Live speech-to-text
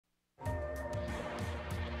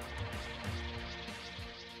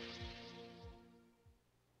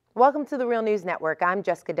Welcome to the Real News Network. I'm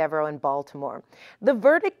Jessica Devereaux in Baltimore. The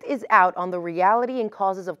verdict is out on the reality and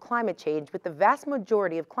causes of climate change, with the vast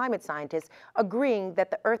majority of climate scientists agreeing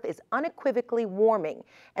that the Earth is unequivocally warming,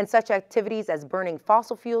 and such activities as burning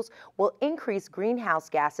fossil fuels will increase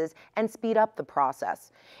greenhouse gases and speed up the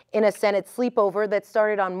process. In a Senate sleepover that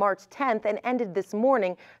started on March 10th and ended this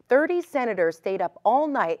morning, 30 senators stayed up all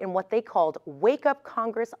night in what they called Wake Up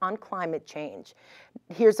Congress on Climate Change.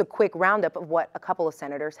 Here's a quick roundup of what a couple of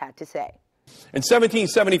senators had to say. In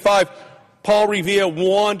 1775, Paul Revere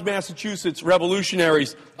warned Massachusetts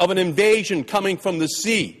revolutionaries of an invasion coming from the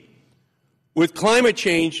sea. With climate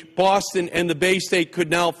change, Boston and the Bay State could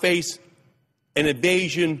now face an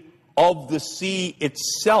invasion of the sea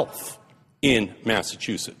itself in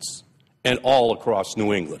Massachusetts and all across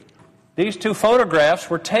New England. These two photographs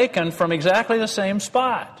were taken from exactly the same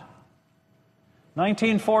spot.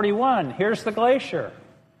 1941, here's the glacier.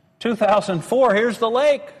 2004, here's the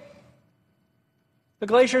lake. The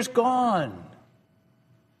glacier's gone.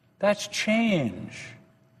 That's change.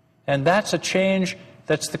 And that's a change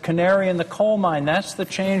that's the canary in the coal mine. That's the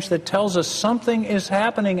change that tells us something is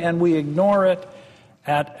happening and we ignore it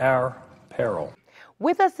at our peril.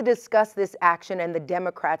 With us to discuss this action and the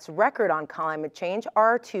Democrats' record on climate change are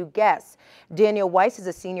our two guests. Daniel Weiss is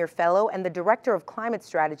a senior fellow and the director of climate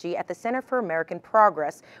strategy at the Center for American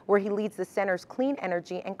Progress, where he leads the center's clean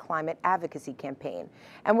energy and climate advocacy campaign.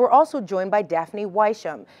 And we're also joined by Daphne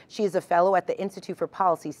Wysham. She is a fellow at the Institute for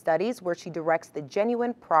Policy Studies, where she directs the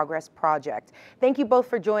Genuine Progress Project. Thank you both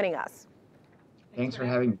for joining us. Thanks for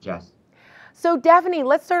having me, Jess. So Daphne,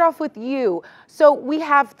 let's start off with you. So we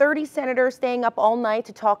have 30 senators staying up all night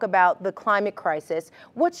to talk about the climate crisis.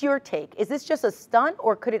 What's your take? Is this just a stunt,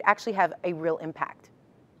 or could it actually have a real impact?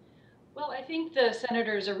 Well, I think the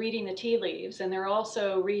senators are reading the tea leaves, and they're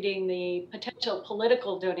also reading the potential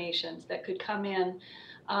political donations that could come in.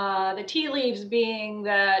 The tea leaves being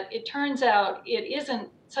that it turns out it isn't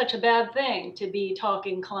such a bad thing to be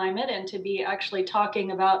talking climate and to be actually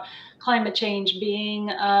talking about climate change being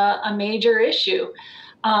a major issue.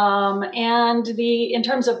 And in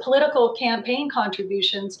terms of political campaign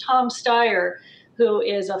contributions, Tom Steyer, who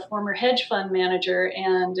is a former hedge fund manager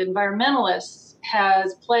and environmentalist,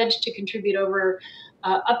 has pledged to contribute over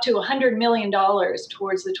up to $100 million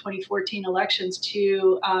towards the 2014 elections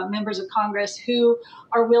to members of Congress who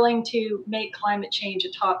are willing to make climate change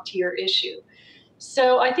a top tier issue.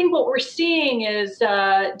 So I think what we're seeing is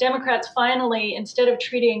Democrats finally, instead of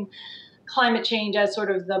treating climate change as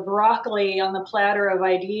sort of the broccoli on the platter of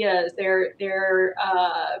ideas, they're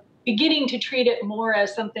beginning to treat it more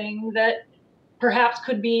as something that perhaps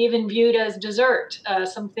could be even viewed as dessert,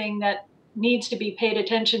 something that needs to be paid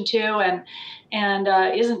attention to and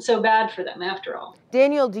isn't so bad for them after all.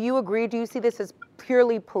 Daniel, do you agree? Do you see this as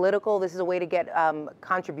purely political? This is a way to get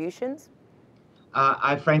contributions?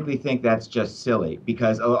 I frankly think that's just silly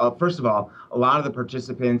because, first of all, a lot of the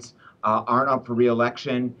participants aren't up for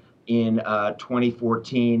re-election in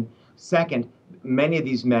 2014. Second, many of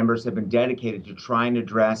these members have been dedicated to trying to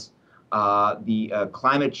address the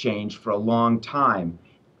climate change for a long time.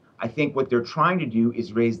 I think what they're trying to do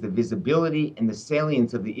is raise the visibility and the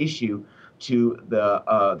salience of the issue to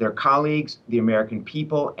their colleagues, the American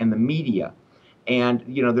people, and the media. And,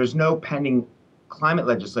 you know, there's no pending climate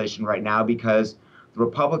legislation right now because the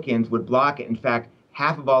Republicans would block it. In fact,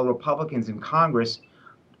 half of all Republicans in Congress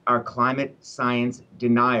are climate science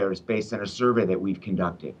deniers based on a survey that we've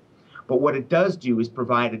conducted. But what it does do is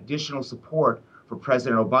provide additional support for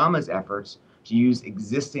President Obama's efforts to use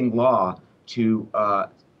existing law to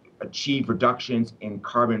achieve reductions in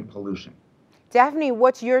carbon pollution. Daphne,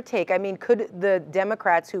 what's your take? I mean, could the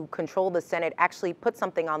Democrats who control the Senate actually put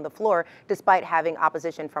something on the floor despite having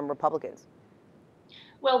opposition from Republicans?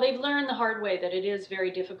 Well, they've learned the hard way that it is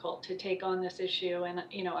very difficult to take on this issue. And,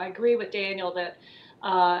 you know, I agree with Daniel that,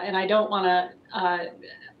 and I don't want to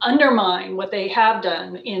undermine what they have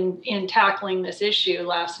done in tackling this issue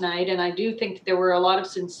last night. And I do think that there were a lot of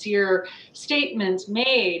sincere statements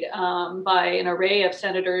made by an array of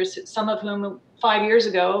senators, some of whom 5 years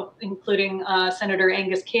ago, including Senator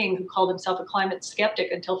Angus King, who called himself a climate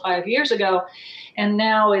skeptic until 5 years ago, and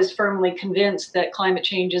now is firmly convinced that climate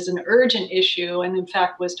change is an urgent issue, and in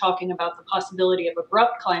fact was talking about the possibility of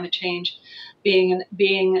abrupt climate change being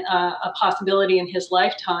a possibility in his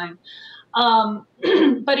lifetime.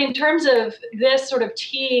 But in terms of this sort of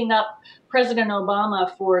teeing up President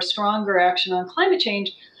Obama for stronger action on climate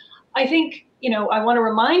change, I think, you know, I want to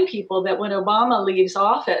remind people that when Obama leaves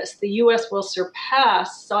office, the U.S. will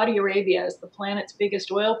surpass Saudi Arabia as the planet's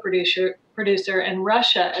biggest oil producer and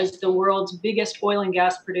Russia as the world's biggest oil and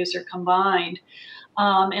gas producer combined.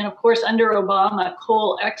 And of course, under Obama,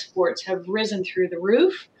 coal exports have risen through the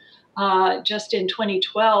roof. Just in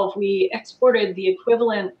 2012, we exported the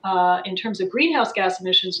equivalent in terms of greenhouse gas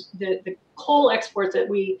emissions. The coal exports that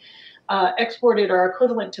we exported are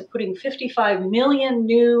equivalent to putting 55 million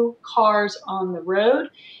new cars on the road.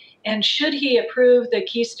 And should he approve the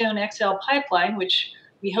Keystone XL pipeline, which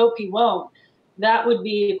we hope he won't, that would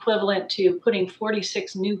be equivalent to putting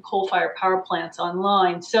 46 new coal-fired power plants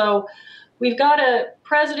online. So we've got a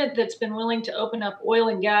president that's been willing to open up oil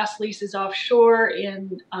and gas leases offshore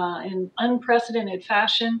in unprecedented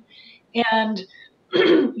fashion. And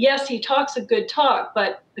yes, he talks a good talk,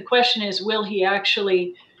 but the question is, will he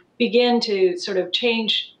actually begin to sort of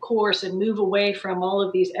change course and move away from all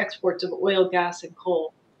of these exports of oil, gas, and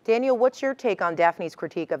coal? Daniel, what's your take on Daphne's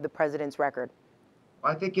critique of the president's record?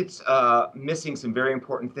 I think it's missing some very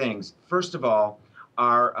important things. First of all,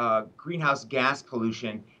 our greenhouse gas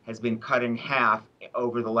pollution has been cut in half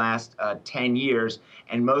over the last 10 years,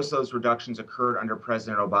 and most of those reductions occurred under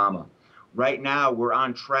President Obama. Right now, we're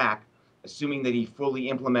on track, assuming that he fully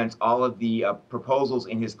implements all of the proposals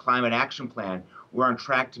in his climate action plan. We're on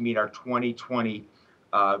track to meet our 2020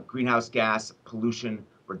 greenhouse gas pollution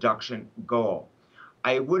reduction goal.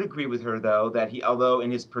 I would agree with her, though, that he, although in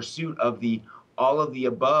his pursuit of the all of the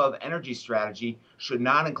above energy strategy, should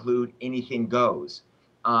not include anything goes.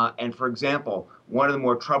 And for example, one of the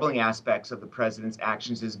more troubling aspects of the president's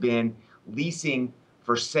actions has been leasing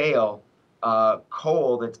for sale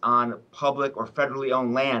coal that's on public or federally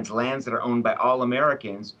owned lands that are owned by all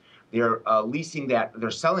Americans. They're leasing that, they're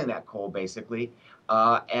selling that coal basically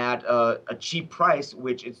at a cheap price,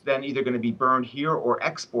 which is then either going to be burned here or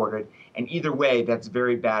exported. And either way, that's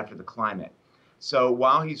very bad for the climate. So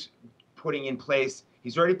while he's putting in place,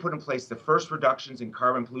 he's already put in place the first reductions in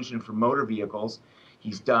carbon pollution for motor vehicles.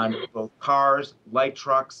 He's done both cars, light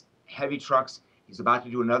trucks, heavy trucks. He's about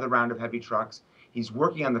to do another round of heavy trucks. He's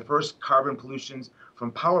working on the first carbon pollutions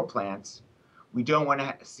from power plants. We don't want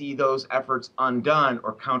to see those efforts undone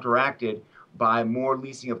or counteracted by more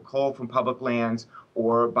leasing of coal from public lands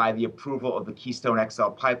or by the approval of the Keystone XL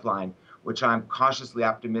pipeline, which I'm cautiously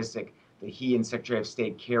optimistic that he and Secretary of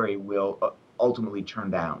State Kerry will ultimately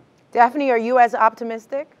turn down. Daphne, are you as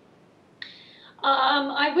optimistic?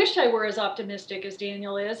 I wish I were as optimistic as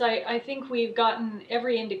Daniel is. I think we've gotten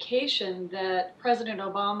every indication that President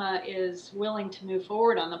Obama is willing to move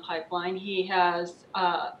forward on the pipeline. He has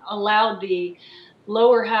allowed the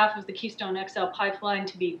lower half of the Keystone XL pipeline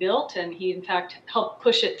to be built, and he in fact helped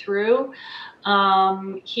push it through.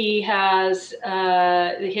 He has,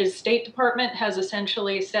 his State Department has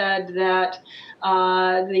essentially said that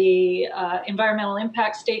the environmental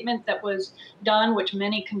impact statement that was done, which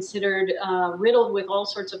many considered riddled with all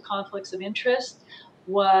sorts of conflicts of interest,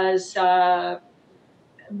 was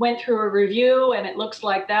went through a review, and it looks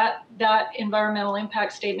like that environmental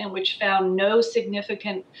impact statement, which found no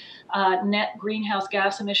significant net greenhouse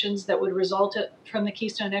gas emissions that would result from the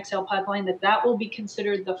Keystone XL pipeline, that will be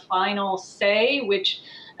considered the final say, which,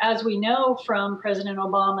 as we know from President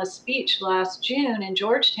Obama's speech last June in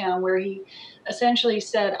Georgetown, where he essentially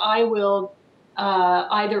said, I will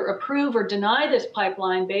either approve or deny this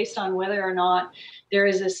pipeline based on whether or not there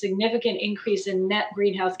is a significant increase in net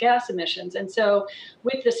greenhouse gas emissions. And so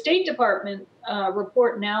with the State Department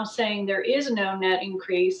report now saying there is no net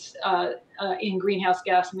increase in greenhouse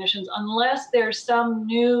gas emissions unless there's some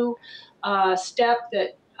new step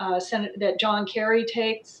that that John Kerry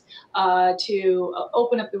takes to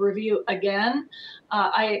open up the review again,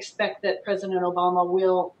 I expect that President Obama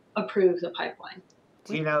will approve the pipeline.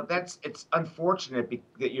 You know, it's unfortunate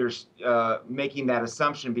that you're making that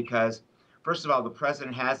assumption because, first of all, the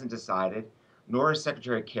president hasn't decided, nor has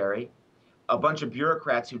Secretary Kerry. A bunch of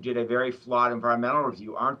bureaucrats who did a very flawed environmental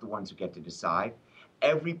review aren't the ones who get to decide.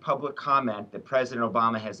 Every public comment that President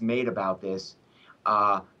Obama has made about this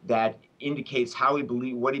that indicates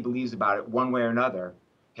what he believes about it one way or another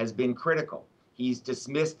has been critical. He's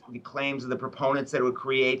dismissed the claims of the proponents that it would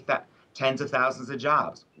create tens of thousands of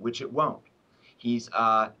jobs, which it won't. He's,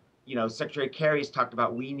 Secretary Kerry's talked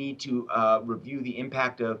about we need to review the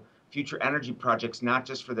impact of future energy projects, not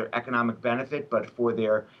just for their economic benefit, but for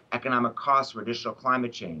their economic costs for additional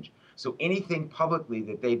climate change. So anything publicly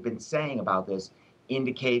that they've been saying about this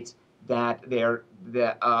indicates that they're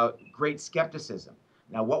great skepticism.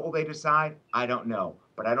 Now, what will they decide? I don't know,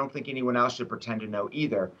 but I don't think anyone else should pretend to know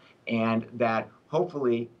either. And that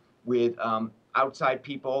hopefully with outside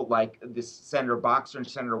people like this Senator Boxer and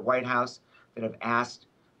Senator Whitehouse that have asked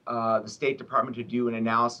the State Department to do an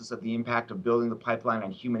analysis of the impact of building the pipeline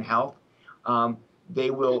on human health,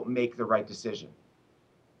 they will make the right decision.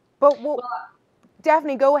 But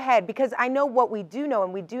Daphne, go ahead, because I know what we do know,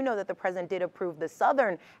 and we do know that the president did approve the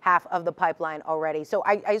southern half of the pipeline already. So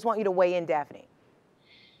I just want you to weigh in, Daphne.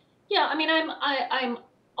 Yeah, I mean, I'm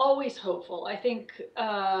always hopeful. I think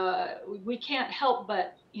we can't help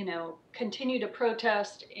but, continue to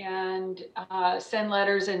protest and send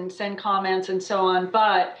letters and send comments and so on.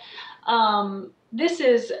 But this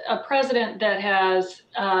is a president that has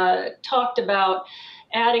talked about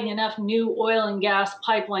adding enough new oil and gas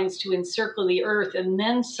pipelines to encircle the earth and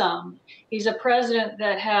then some. He's a president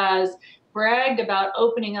that has bragged about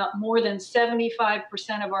opening up more than 75%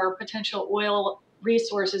 of our potential oil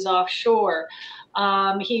resources offshore.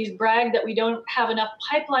 He's bragged that we don't have enough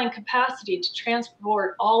pipeline capacity to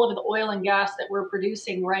transport all of the oil and gas that we're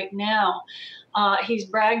producing right now. He's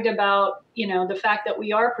bragged about, the fact that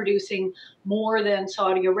we are producing more than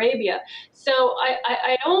Saudi Arabia. So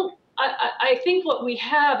I think what we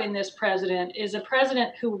have in this president is a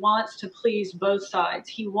president who wants to please both sides.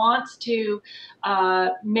 He wants to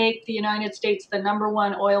make the United States the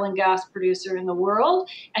 #1 oil and gas producer in the world,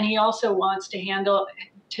 and he also wants to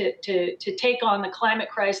take on the climate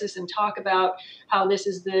crisis and talk about how this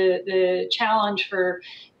is the challenge for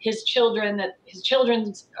his children, that his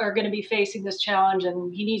children are going to be facing this challenge,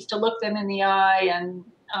 and he needs to look them in the eye and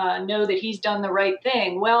know that he's done the right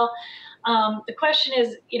thing. Well, the question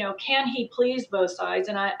is, can he please both sides?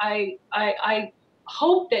 And I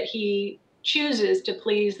hope that he chooses to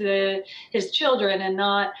please his children and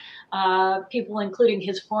not people, including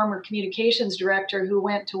his former communications director, who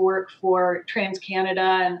went to work for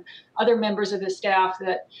TransCanada, and other members of his staff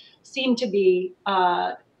that seem to be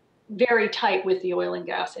very tight with the oil and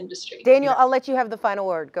gas industry. Daniel, I'll let you have the final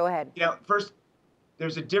word. Go ahead. First,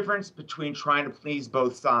 there's a difference between trying to please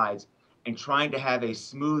both sides and trying to have a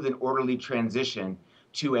smooth and orderly transition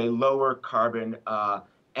to a lower carbon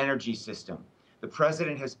energy system. The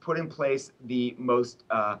president has put in place the most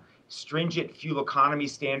stringent fuel economy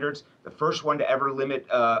standards, the first one to ever limit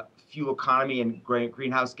fuel economy and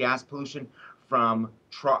greenhouse gas pollution from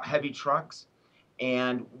heavy trucks.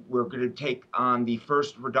 And we're going to take on the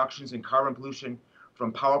first reductions in carbon pollution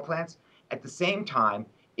from power plants. At the same time,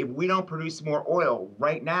 if we don't produce more oil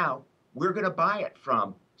right now, we're going to buy it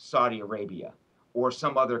from Saudi Arabia or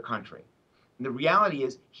some other country. And the reality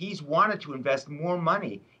is he's wanted to invest more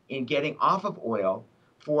money in getting off of oil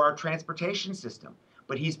for our transportation system,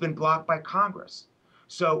 but he's been blocked by Congress.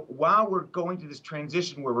 So while we're going through this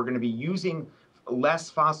transition where we're going to be using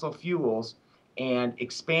less fossil fuels and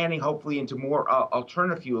expanding hopefully into more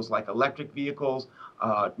alternative fuels like electric vehicles,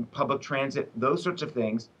 public transit, those sorts of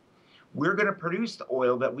things, we're going to produce the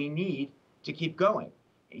oil that we need to keep going.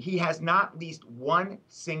 He has not leased one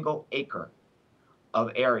single acre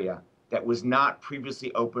of area that was not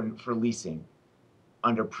previously open for leasing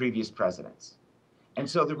under previous presidents. And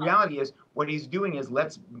so the reality is what he's doing is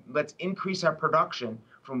let's increase our production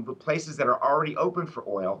from the places that are already open for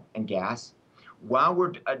oil and gas while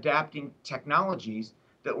we're adapting technologies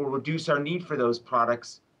that will reduce our need for those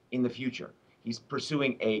products in the future. He's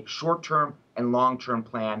pursuing a short-term and long-term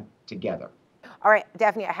plan together. All right,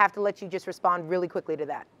 Daphne, I have to let you just respond really quickly to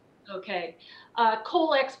that. Okay.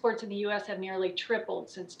 Coal exports in the U.S. have nearly tripled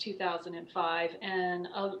since 2005, and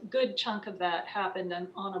a good chunk of that happened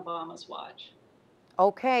on Obama's watch.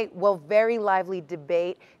 Okay, well, very lively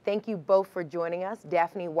debate. Thank you both for joining us,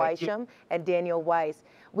 Daphne Wysham and Daniel Weiss.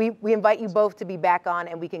 We invite you both to be back on,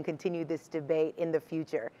 and we can continue this debate in the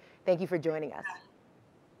future. Thank you for joining us.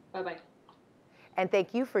 Bye-bye. And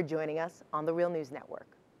thank you for joining us on the Real News Network.